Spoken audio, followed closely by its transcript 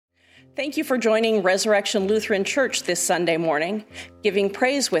Thank you for joining Resurrection Lutheran Church this Sunday morning, giving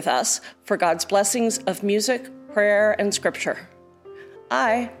praise with us for God's blessings of music, prayer, and scripture.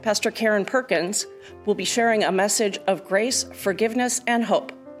 I, Pastor Karen Perkins, will be sharing a message of grace, forgiveness, and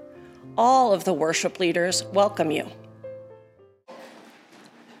hope. All of the worship leaders welcome you.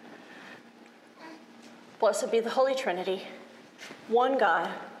 Blessed be the Holy Trinity, one God,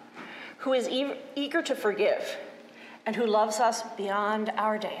 who is eager to forgive and who loves us beyond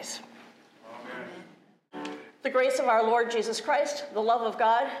our days. The grace of our Lord Jesus Christ, the love of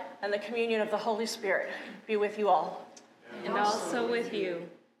God, and the communion of the Holy Spirit be with you all. And also with you.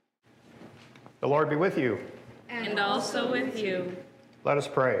 The Lord be with you. And also with you. Let us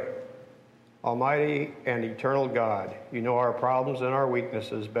pray. Almighty and eternal God, you know our problems and our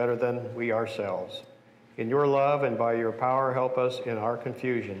weaknesses better than we ourselves. In your love and by your power, help us in our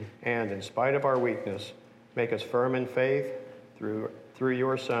confusion, and in spite of our weakness, make us firm in faith through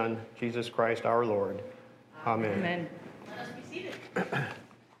your Son, Jesus Christ our Lord. Amen. Amen. Let us be seated.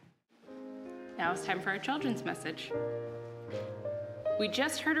 Now it's time for our children's message. We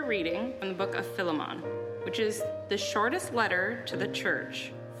just heard a reading from the book of Philemon, which is the shortest letter to the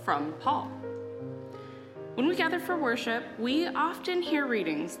church from Paul. When we gather for worship, we often hear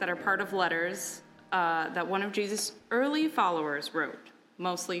readings that are part of letters that one of Jesus' early followers wrote.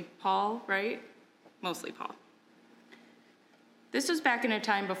 Mostly Paul, right? Mostly Paul. This was back in a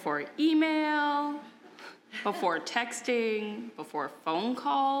time before email, before texting, before phone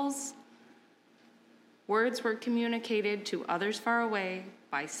calls. Words were communicated to others far away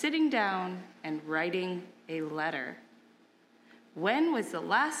by sitting down and writing a letter. When was the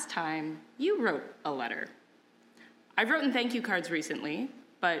last time you wrote a letter? I've written thank you cards recently,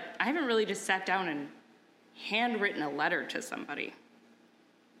 but I haven't really just sat down and handwritten a letter to somebody.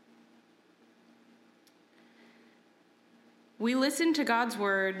 We listen to God's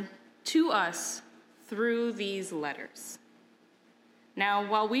word to us through these letters. Now,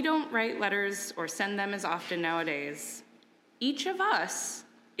 while we don't write letters or send them as often nowadays, each of us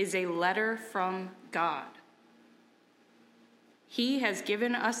is a letter from God. He has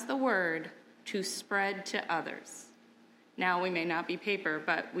given us the word to spread to others. Now, we may not be paper,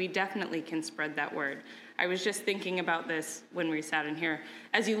 but we definitely can spread that word. I was just thinking about this when we sat in here.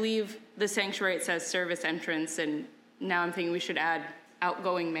 As you leave the sanctuary, it says service entrance, and now I'm thinking we should add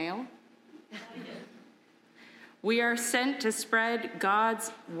outgoing mail. We are sent to spread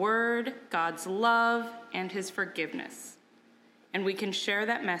God's word, God's love, and his forgiveness. And we can share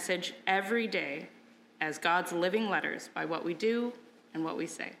that message every day as God's living letters by what we do and what we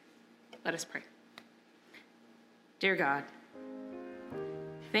say. Let us pray. Dear God,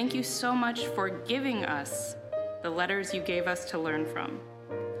 thank you so much for giving us the letters you gave us to learn from.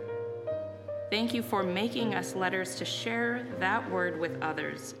 Thank you for making us letters to share that word with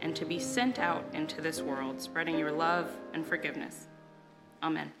others and to be sent out into this world, spreading your love and forgiveness.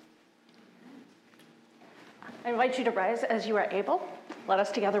 Amen. I invite you to rise as you are able. Let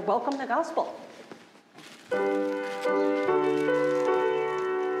us together welcome the gospel.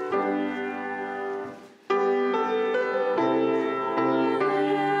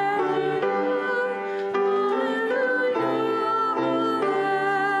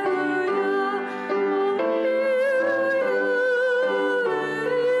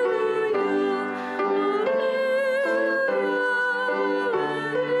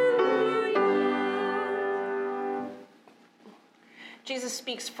 Jesus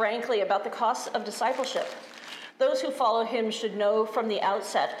speaks frankly about the costs of discipleship. Those who follow him should know from the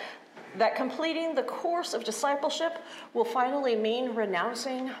outset that completing the course of discipleship will finally mean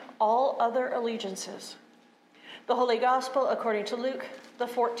renouncing all other allegiances. The Holy Gospel according to Luke, the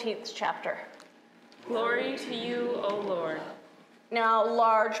 14th chapter. Glory to you, O Lord. Now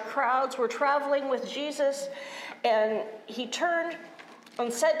large crowds were traveling with Jesus, and he turned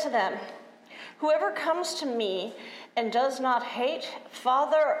and said to them, "Whoever comes to me and does not hate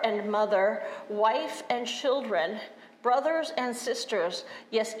father and mother, wife and children, brothers and sisters,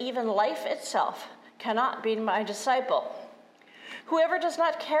 yes, even life itself, cannot be my disciple. Whoever does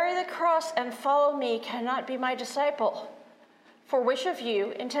not carry the cross and follow me cannot be my disciple. For which of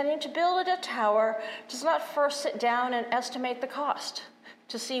you, intending to build a tower, does not first sit down and estimate the cost,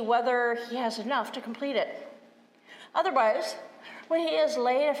 to see whether he has enough to complete it? Otherwise, when he has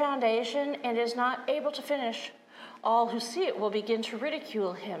laid a foundation and is not able to finish, all who see it will begin to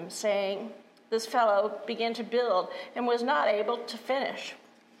ridicule him, saying, 'This fellow began to build and was not able to finish.'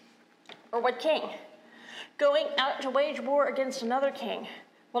 Or what king, going out to wage war against another king,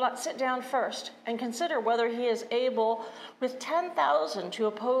 will not sit down first and consider whether he is able with 10,000 to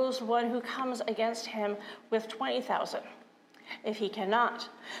oppose one who comes against him with 20,000? If he cannot,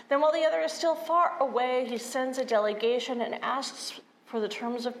 then while the other is still far away, he sends a delegation and asks for the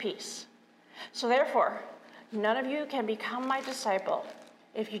terms of peace. So therefore, none of you can become my disciple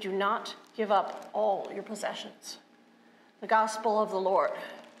if you do not give up all your possessions. The gospel of the Lord.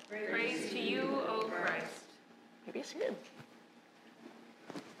 Praise to you, O Christ. Maybe it's good.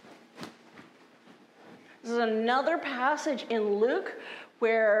 This is another passage in Luke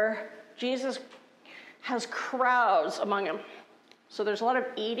where Jesus has crowds among him. So there's a lot of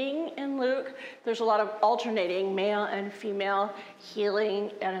eating in Luke. There's a lot of alternating male and female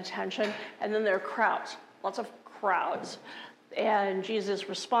healing and attention. And then there are crowds, lots of crowds. And Jesus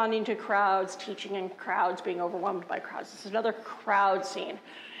responding to crowds, teaching in crowds, being overwhelmed by crowds. This is another crowd scene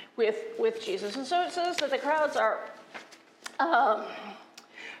with Jesus. And so it says that the crowds are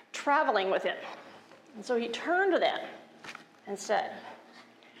traveling with him. And so he turned to them and said,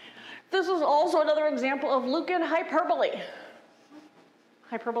 this is also another example of Lucan hyperbole.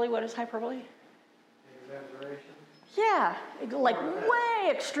 Hyperbole, what is hyperbole? Exaggeration. Yeah, like way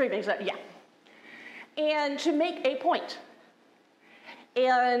extreme, yeah. And to make a point.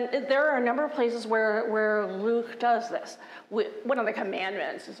 And there are a number of places where Luke does this. One of the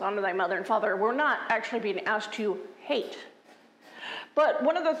commandments is honor thy mother and father. We're not actually being asked to hate. But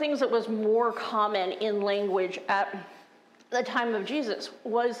one of the things that was more common in language at the time of Jesus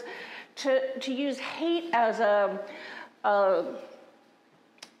was to use hate as a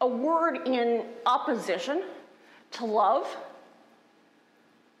word in opposition to love.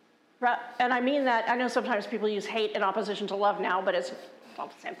 And I mean that, I know sometimes people use hate in opposition to love now, but it's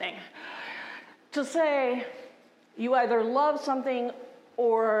not the same thing. To say you either love something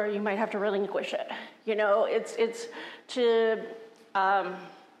or you might have to relinquish it. You know, it's to, I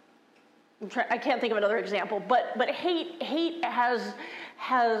can't think of another example, but hate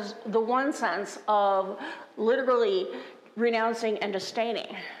has the one sense of literally renouncing and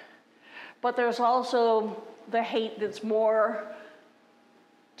disdaining. But there's also the hate that's more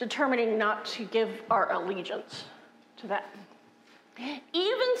determining not to give our allegiance to that.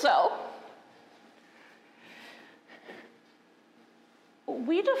 Even so,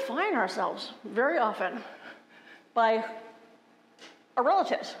 we define ourselves very often by our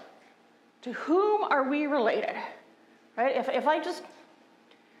relatives. To whom are we related? Right? If I just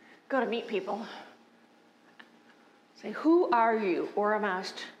go to meet people, say, who are you? Or I'm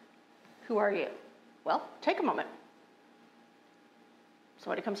asked, who are you? Well, take a moment.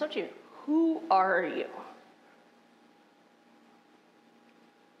 Somebody comes up to you. Who are you?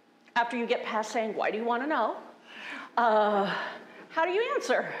 After you get past saying, why do you want to know? How do you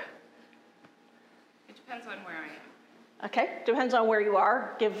answer? It depends on where I am. Okay, depends on where you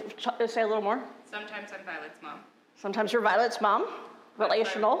are. Say a little more. Sometimes I'm Violet's mom. Sometimes you're Violet's mom.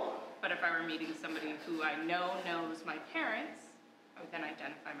 Relational. But if I were meeting somebody who I know knows my parents, I would then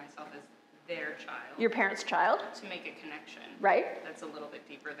identify myself as their child. Your parents' child. To make a connection. Right. That's a little bit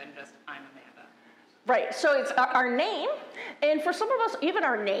deeper than just I'm Amanda. Right, so it's our name, and for some of us, even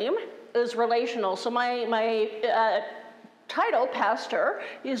our name is relational. So my title, pastor,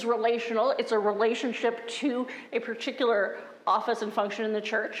 is relational. It's a relationship to a particular office and function in the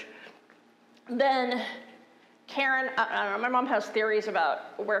church. Then Karen, I don't know, my mom has theories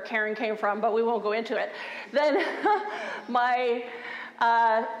about where Karen came from, but we won't go into it. Then my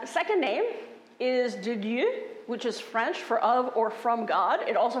second name is de Dieu, which is French for of or from God.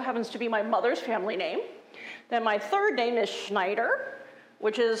 It also happens to be my mother's family name. Then my third name is Schneider,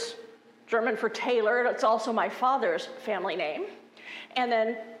 which is German for Taylor. It's also my father's family name. And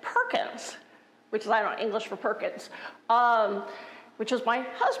then Perkins, which is, I don't know, English for Perkins, which is my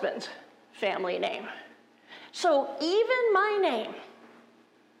husband's family name. So even my name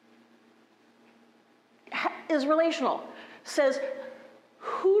is relational. Says,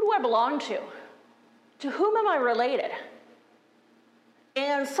 who do I belong to? To whom am I related?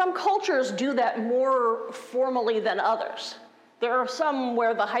 And some cultures do that more formally than others. There are some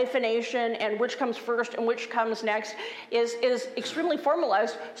where the hyphenation and which comes first and which comes next is extremely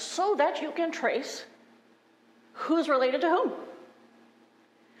formalized so that you can trace who's related to whom.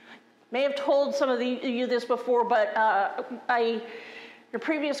 May have told some of you this before, but your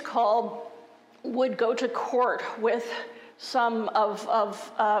previous call would go to court with some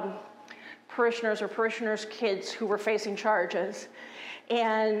of parishioners or parishioners' kids who were facing charges.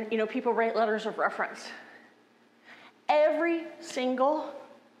 And, people write letters of reference. Every single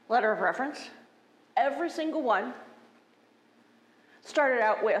letter of reference, every single one, started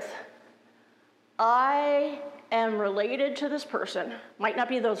out with, I am related to this person. Might not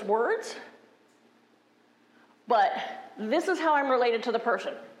be those words, but this is how I'm related to the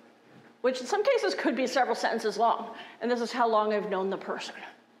person. which in some cases could be several sentences long. And this is how long I've known the person.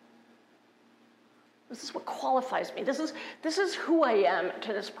 This is what qualifies me. This is who I am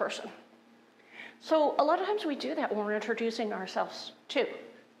to this person. So a lot of times we do that when we're introducing ourselves too.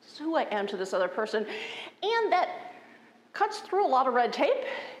 This is who I am to this other person. And that cuts through a lot of red tape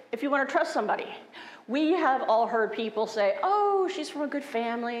if you want to trust somebody. We have all heard people say, oh, she's from a good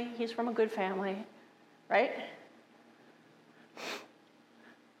family, he's from a good family, right?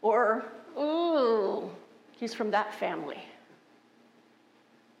 Or, ooh, he's from that family.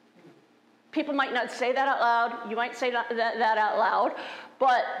 People might not say that out loud, you might say that out loud,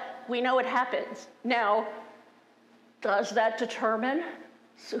 but we know it happens. Now, does that determine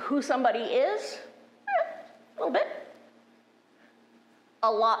who somebody is? A little bit.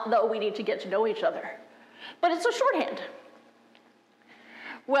 A lot, though, we need to get to know each other. But it's a shorthand.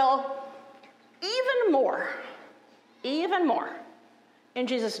 Well, even more in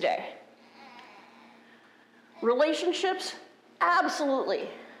Jesus' day, relationships absolutely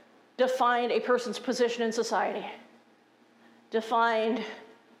defined a person's position in society, defined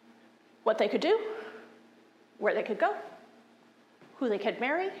what they could do, where they could go, who they could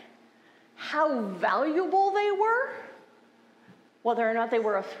marry, how valuable they were, whether or not they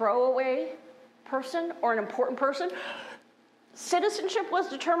were a throwaway person or an important person. Citizenship was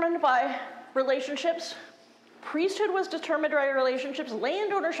determined by relationships. Priesthood was determined by relationships.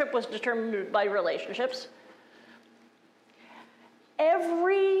 Land ownership was determined by relationships.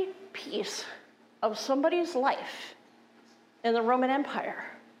 Every piece of somebody's life in the Roman Empire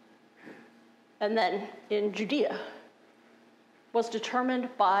and then in Judea was determined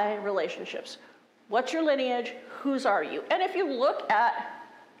by relationships. What's your lineage? Whose are you? And if you look at,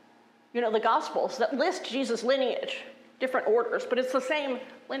 the Gospels that list Jesus' lineage, different orders, but it's the same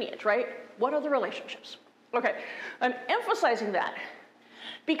lineage, right? What are the relationships? Okay, I'm emphasizing that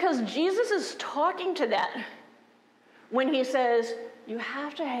because Jesus is talking to that when he says, you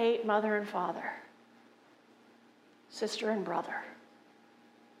have to hate mother and father, sister and brother.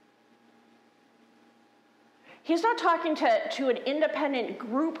 He's not talking to an independent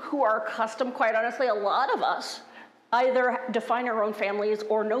group who are accustomed, quite honestly, a lot of us either define our own families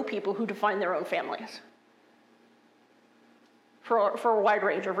or know people who define their own families for a wide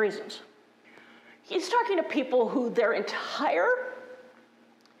range of reasons. He's talking to people who their entire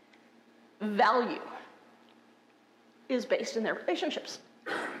value is based in their relationships.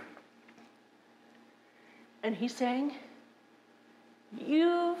 And he's saying,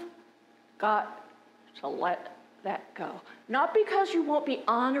 you've got to let that go. Not because you won't be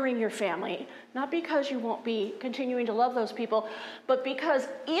honoring your family, not because you won't be continuing to love those people, but because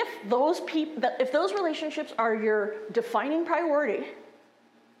if those relationships are your defining priority,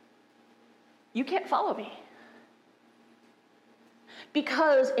 you can't follow me.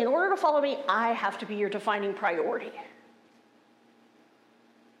 Because in order to follow me, I have to be your defining priority.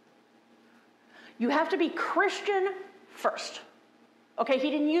 You have to be Christian first. Okay,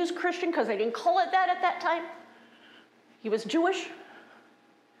 he didn't use Christian because they didn't call it that at that time. He was Jewish.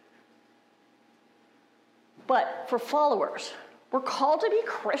 But for followers, we're called to be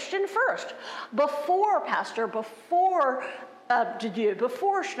Christian first. Before pastor, before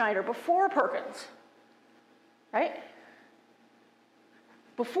before Schneider, before Perkins. Right?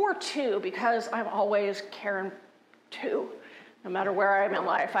 Before two, because I'm always Karen two. No matter where I am in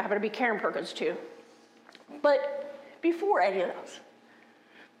life, I happen to be Karen Perkins too. But before any of those,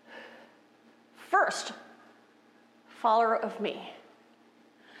 first, follower of me.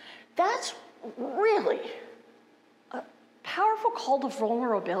 That's really a powerful call to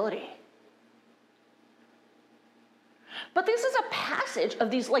vulnerability. But this is a passage of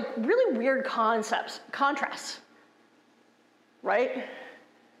these really weird contrasts, right?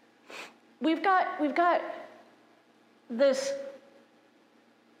 We've got this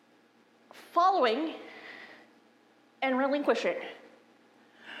following and relinquishing.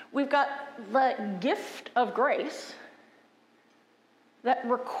 We've got the gift of grace that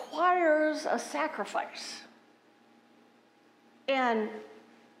requires a sacrifice, and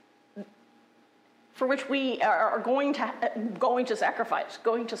for which we are going to sacrifice,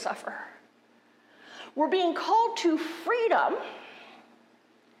 going to suffer. We're being called to freedom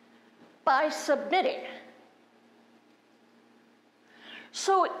by submitting.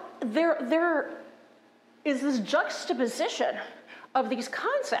 So there is this juxtaposition of these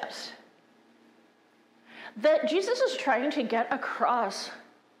concepts that Jesus is trying to get across,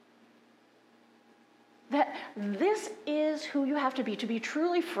 that this is who you have to be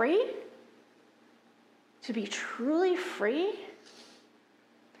truly free. To be truly free,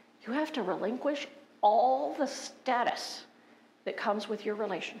 you have to relinquish all the status that comes with your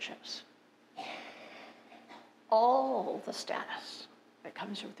relationships. all the status that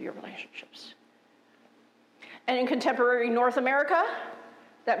comes with your relationships. And in contemporary North America,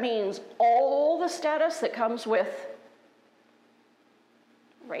 that means all the status that comes with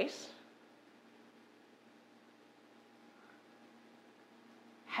race,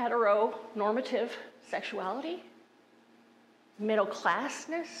 heteronormative sexuality, middle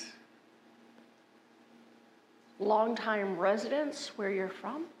classness, long-time residence where you're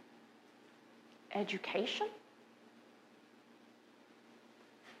from, education,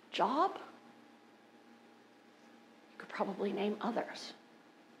 job. You could probably name others.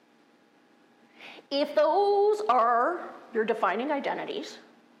 If those are your defining identities,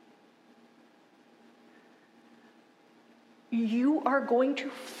 you are going to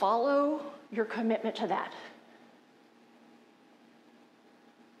follow your commitment to that.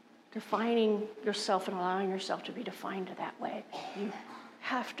 Defining yourself and allowing yourself to be defined that way. You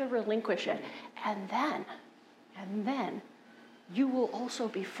have to relinquish it. And then you will also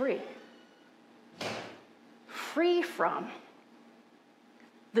be free. Free from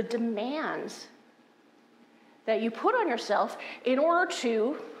the demands that you put on yourself in order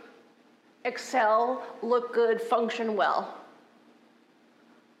to excel, look good, function well,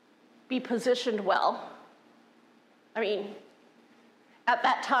 be positioned well. I mean, at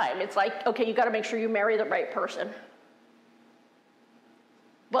that time, it's like, okay, you got to make sure you marry the right person.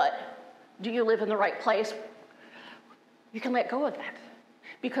 But do you live in the right place? You can let go of that,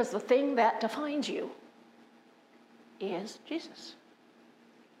 because the thing that defines you is Jesus.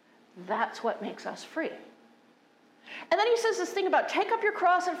 That's what makes us free. And then he says this thing about take up your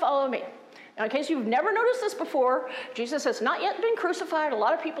cross and follow me. Now, in case you've never noticed this before, Jesus has not yet been crucified. A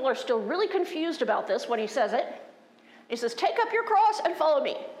lot of people are still really confused about this when he says it. He says, take up your cross and follow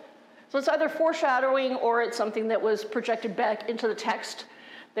me. So it's either foreshadowing or it's something that was projected back into the text.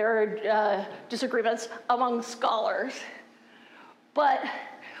 There are disagreements among scholars. But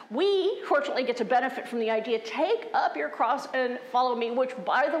we, fortunately, get to benefit from the idea, take up your cross and follow me, which,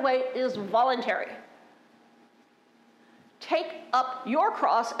 by the way, is voluntary. Take up your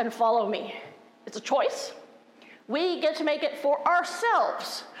cross and follow me. It's a choice. We get to make it for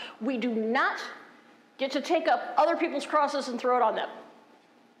ourselves. We do not get to take up other people's crosses and throw it on them.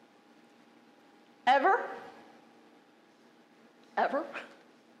 Ever? Ever?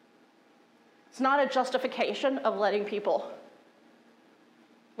 It's not a justification of letting people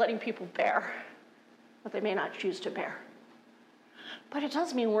bear what they may not choose to bear. But it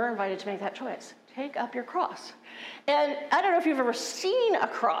does mean we're invited to make that choice. Take up your cross. And I don't know if you've ever seen a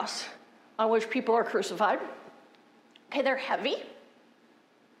cross on which people are crucified. Okay, they're heavy.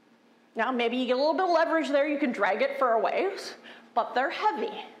 Now, maybe you get a little bit of leverage there. You can drag it for a ways, but they're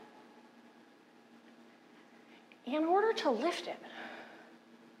heavy. In order to lift it,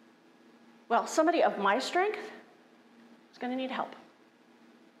 well, somebody of my strength is going to need help.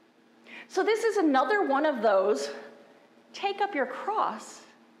 So this is another one of those, take up your cross,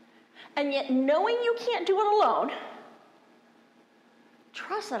 and yet knowing you can't do it alone,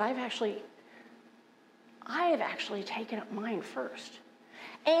 trust that I've actually taken up mine first.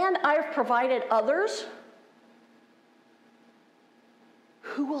 And I've provided others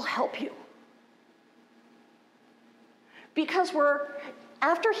who will help you. Because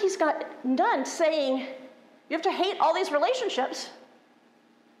after he's got done saying, you have to hate all these relationships,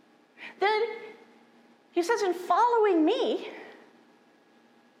 then he says, in following me,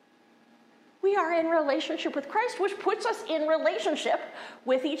 we are in relationship with Christ, which puts us in relationship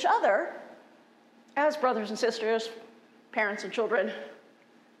with each other as brothers and sisters, parents and children,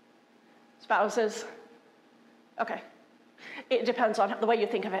 spouses. Okay, it depends on the way you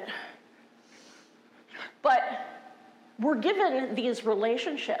think of it. But we're given these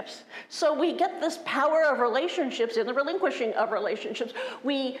relationships. So we get this power of relationships in the relinquishing of relationships.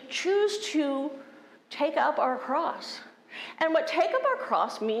 We choose to take up our cross. And what take up our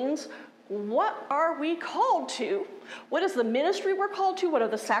cross means, what are we called to? What is the ministry we're called to? What are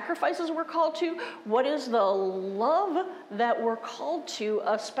the sacrifices we're called to? What is the love that we're called to,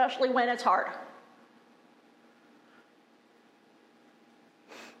 especially when it's hard?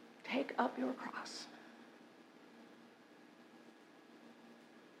 Take up your cross.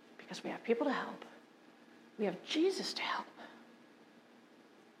 Because we have people to help. We have Jesus to help.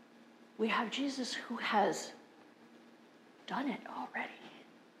 We have Jesus who has done it already.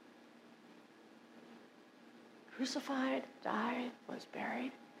 Crucified, died, was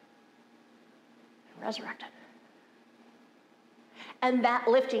buried, and resurrected. And that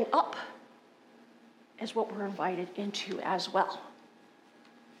lifting up is what we're invited into as well.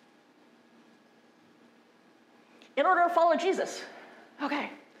 In order to follow Jesus,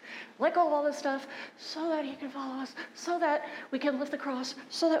 okay, let go of all this stuff so that he can follow us, so that we can lift the cross,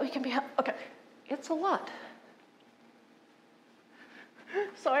 so that we can be happy. Okay, it's a lot.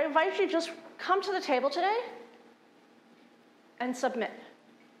 So I invite you to just come to the table today and submit.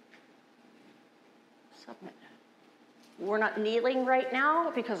 Submit. We're not kneeling right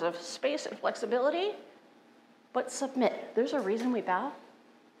now because of space and flexibility, but submit. There's a reason we bow.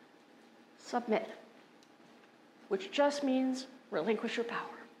 Submit, which just means relinquish your power.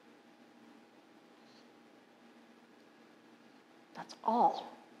 That's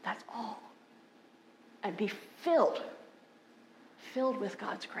all. That's all. And be filled with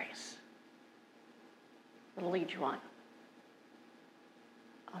God's grace. It'll lead you on.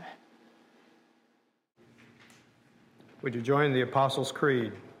 Amen. Would you join the Apostles'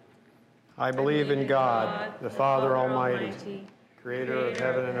 Creed? I believe in God, the Father Almighty, creator of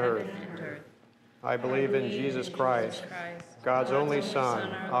heaven and earth. I believe in Jesus Christ, God's only Son,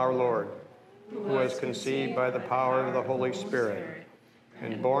 our Lord, who was conceived by the power of the Holy Spirit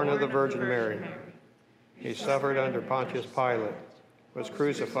and born of the Virgin Mary. He suffered under Pontius Pilate, was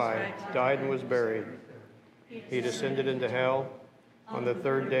crucified, died, and was buried. He descended into hell. On the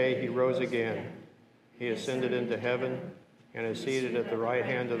third day he rose again. He ascended into heaven and is seated at the right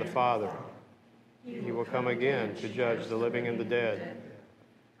hand of the Father. He will come again to judge the living and the dead.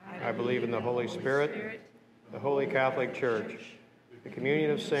 I believe in the Holy Spirit, the Holy Catholic Church, the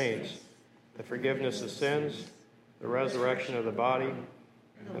communion of saints, the forgiveness of sins, the resurrection of the body,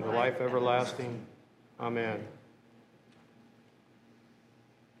 and the life everlasting. Amen.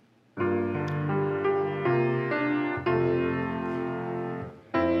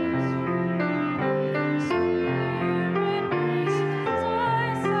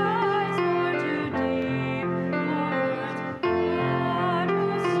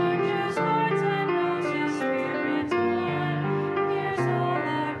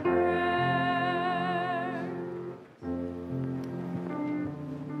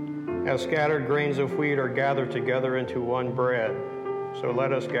 As scattered grains of wheat are gathered together into one bread, so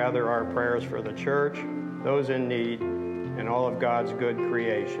let us gather our prayers for the church, those in need, and all of God's good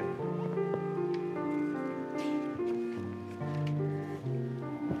creation.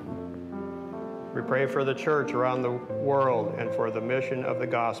 We pray for the church around the world and for the mission of the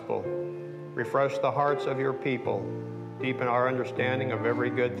gospel. Refresh the hearts of your people, deepen our understanding of every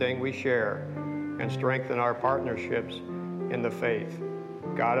good thing we share, and strengthen our partnerships in the faith.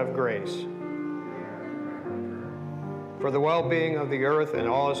 God of grace, for the well-being of the earth and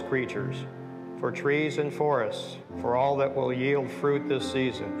all its creatures, for trees and forests, for all that will yield fruit this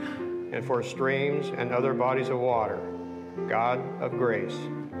season, and for streams and other bodies of water, God of grace.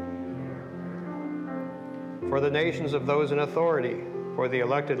 For the nations of those in authority, for the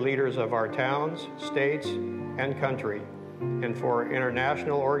elected leaders of our towns, states, and country, and for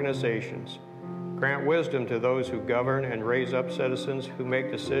international organizations. Grant wisdom to those who govern and raise up citizens who make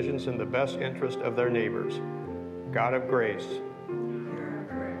decisions in the best interest of their neighbors. God of grace.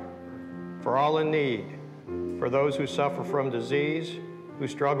 For all in need, for those who suffer from disease, who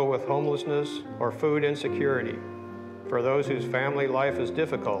struggle with homelessness or food insecurity, for those whose family life is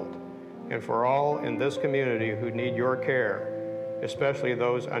difficult, and for all in this community who need your care, especially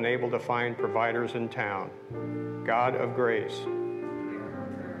those unable to find providers in town. God of grace.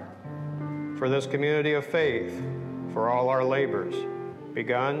 For this community of faith, for all our labors,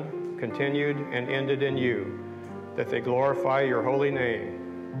 begun, continued, and ended in you, that they glorify your holy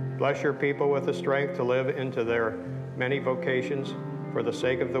name. Bless your people with the strength to live into their many vocations for the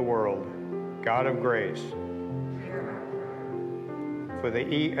sake of the world. God of grace. For the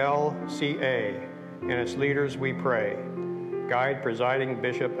ELCA and its leaders we pray. Guide Presiding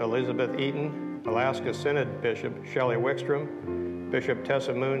Bishop Elizabeth Eaton, Alaska Synod Bishop Shelley Wickstrom, Bishop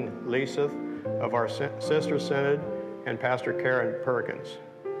Tessa Moon Leaseth of our Sister Synod, and Pastor Karen Perkins.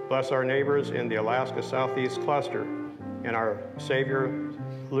 Bless our neighbors in the Alaska Southeast Cluster and our Savior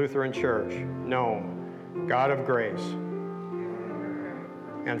Lutheran Church, Nome, God of grace.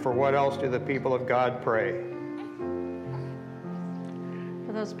 And for what else do the people of God pray?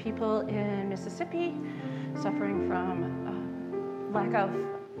 For those people in Mississippi suffering from lack of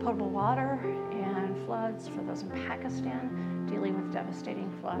potable water and floods, for those in Pakistan dealing with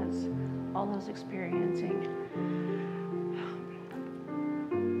devastating floods, all those experiencing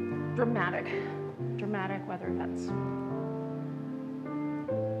dramatic weather events.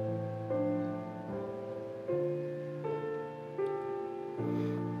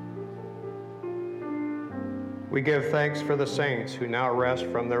 We give thanks for the saints who now rest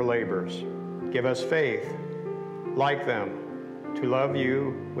from their labors. Give us faith, like them, to love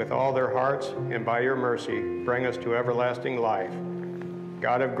you with all their hearts, and by your mercy, bring us to everlasting life.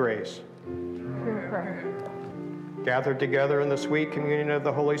 God of grace, gathered together in the sweet communion of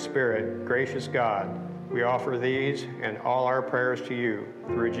the Holy Spirit, gracious God, we offer these and all our prayers to you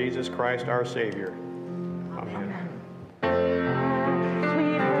through Jesus Christ our Savior. Amen.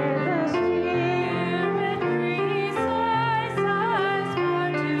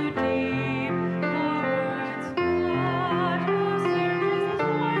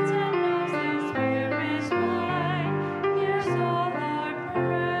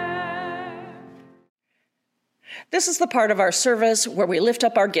 This is the part of our service where we lift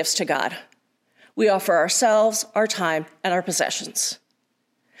up our gifts to God. We offer ourselves, our time, and our possessions.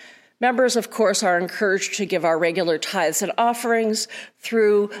 Members, of course, are encouraged to give our regular tithes and offerings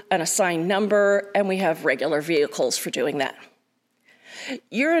through an assigned number, and we have regular vehicles for doing that.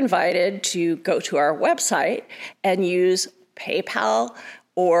 You're invited to go to our website and use PayPal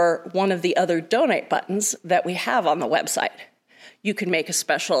or one of the other donate buttons that we have on the website. You can make a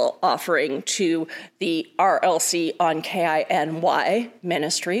special offering to the RLC on KINY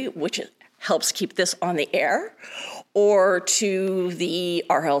ministry, which helps keep this on the air, or to the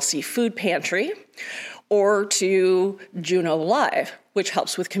RLC food pantry, or to Juno Live, which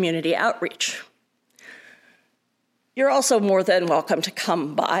helps with community outreach. You're also more than welcome to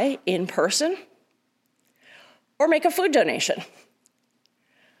come by in person or make a food donation.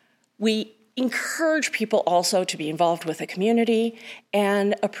 We encourage people also to be involved with the community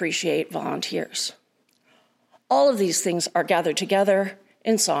and appreciate volunteers. All of these things are gathered together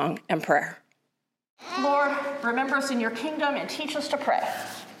in song and prayer. Lord, remember us in your kingdom and teach us to pray.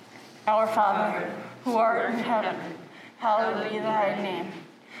 Our Father, who art in heaven, hallowed be thy name.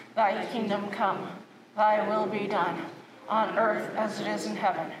 Thy kingdom come, thy will be done, on earth as it is in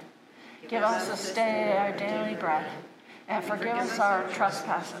heaven. Give us this day our daily bread, and forgive us our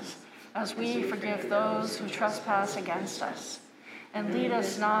trespasses, as we forgive those who trespass against us. And lead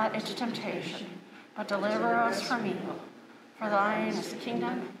us not into temptation, but deliver us from evil. For thine is the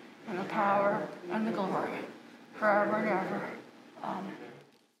kingdom, and the power, and the glory, forever and ever. Amen.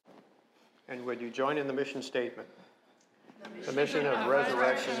 And would you join in the mission statement? The mission of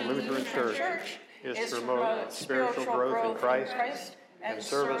Resurrection Lutheran Church is to promote spiritual growth in Christ and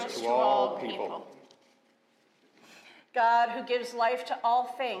service to all people. God, who gives life to all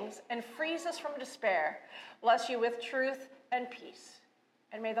things and frees us from despair, bless you with truth and peace.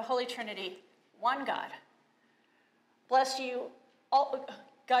 And may the Holy Trinity, one God, bless you,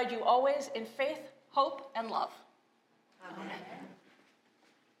 guide you always in faith, hope, and love. Amen.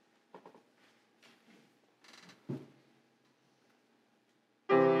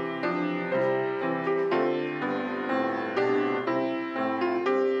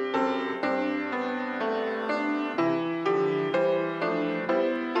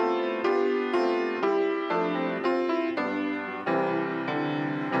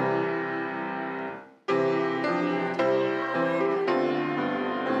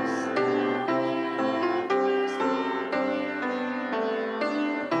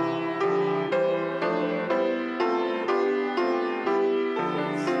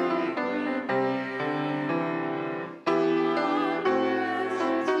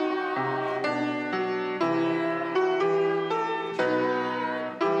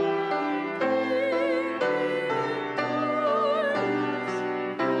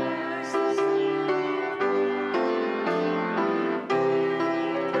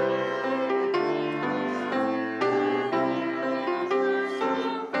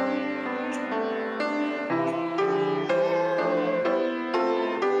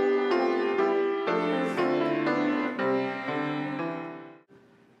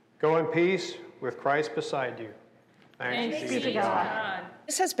 Go in peace with Christ beside you. Thanks be to God.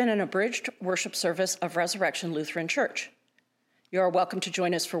 This has been an abridged worship service of Resurrection Lutheran Church. You are welcome to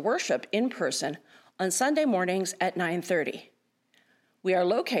join us for worship in person on Sunday mornings at 9:30. We are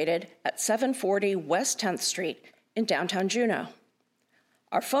located at 740 West 10th Street in downtown Juneau.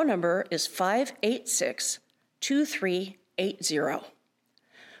 Our phone number is 586-2380.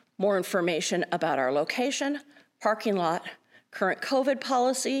 More information about our location, parking lot, current COVID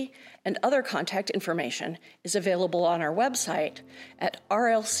policy, and other contact information is available on our website at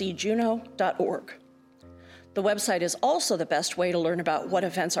rlcjuneau.org. The website is also the best way to learn about what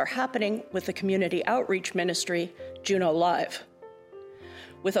events are happening with the community outreach ministry, Juneau Live.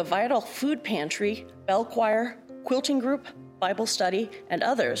 With a vital food pantry, bell choir, quilting group, Bible study, and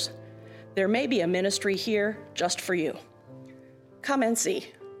others, there may be a ministry here just for you. Come and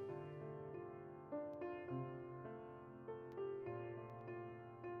see.